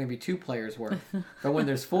know, maybe 2 players worth. But when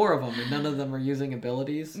there's 4 of them and none of them are using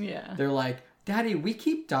abilities, they're like, Daddy, we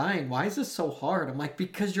keep dying. Why is this so hard? I'm like,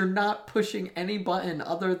 because you're not pushing any button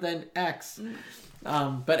other than X.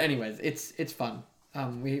 But anyways, it's fun.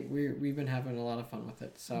 We've been having a lot of fun with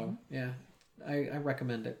it. So yeah, I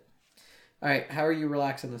recommend it. All right, how are you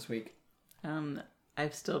relaxing this week?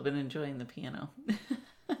 I've still been enjoying the piano.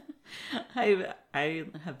 I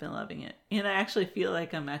have been loving it, and I actually feel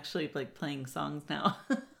like I'm actually like playing songs now,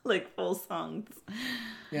 like full songs.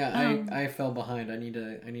 Yeah, I fell behind. I need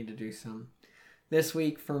to do some. This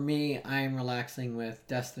week for me, I'm relaxing with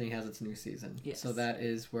Destiny has its new season. Yes. So that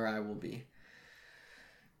is where I will be.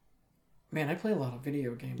 Man, I play a lot of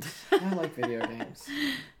video games. I like video games.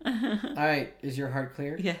 All right, is your heart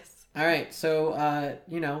clear? Yes. All right, so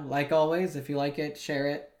you know, like always, if you like it, share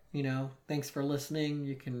it. You know, thanks for listening.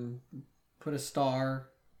 You can put a star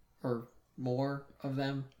or more of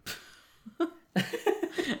them.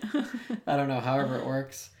 I don't know, however it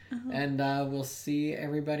works. And we'll see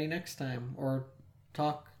everybody next time, or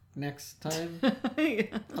talk next time.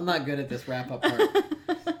 I'm not good at this wrap-up part.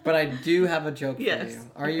 But I do have a joke for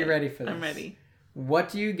you. Are you ready for this? I'm ready. What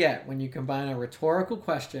do you get when you combine a rhetorical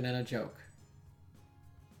question and a joke?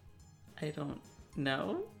 I don't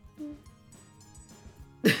know.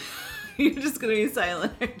 You're just going to be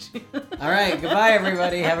silent, aren't you? All right. Goodbye,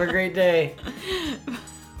 everybody. Have a great day.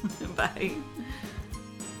 Bye.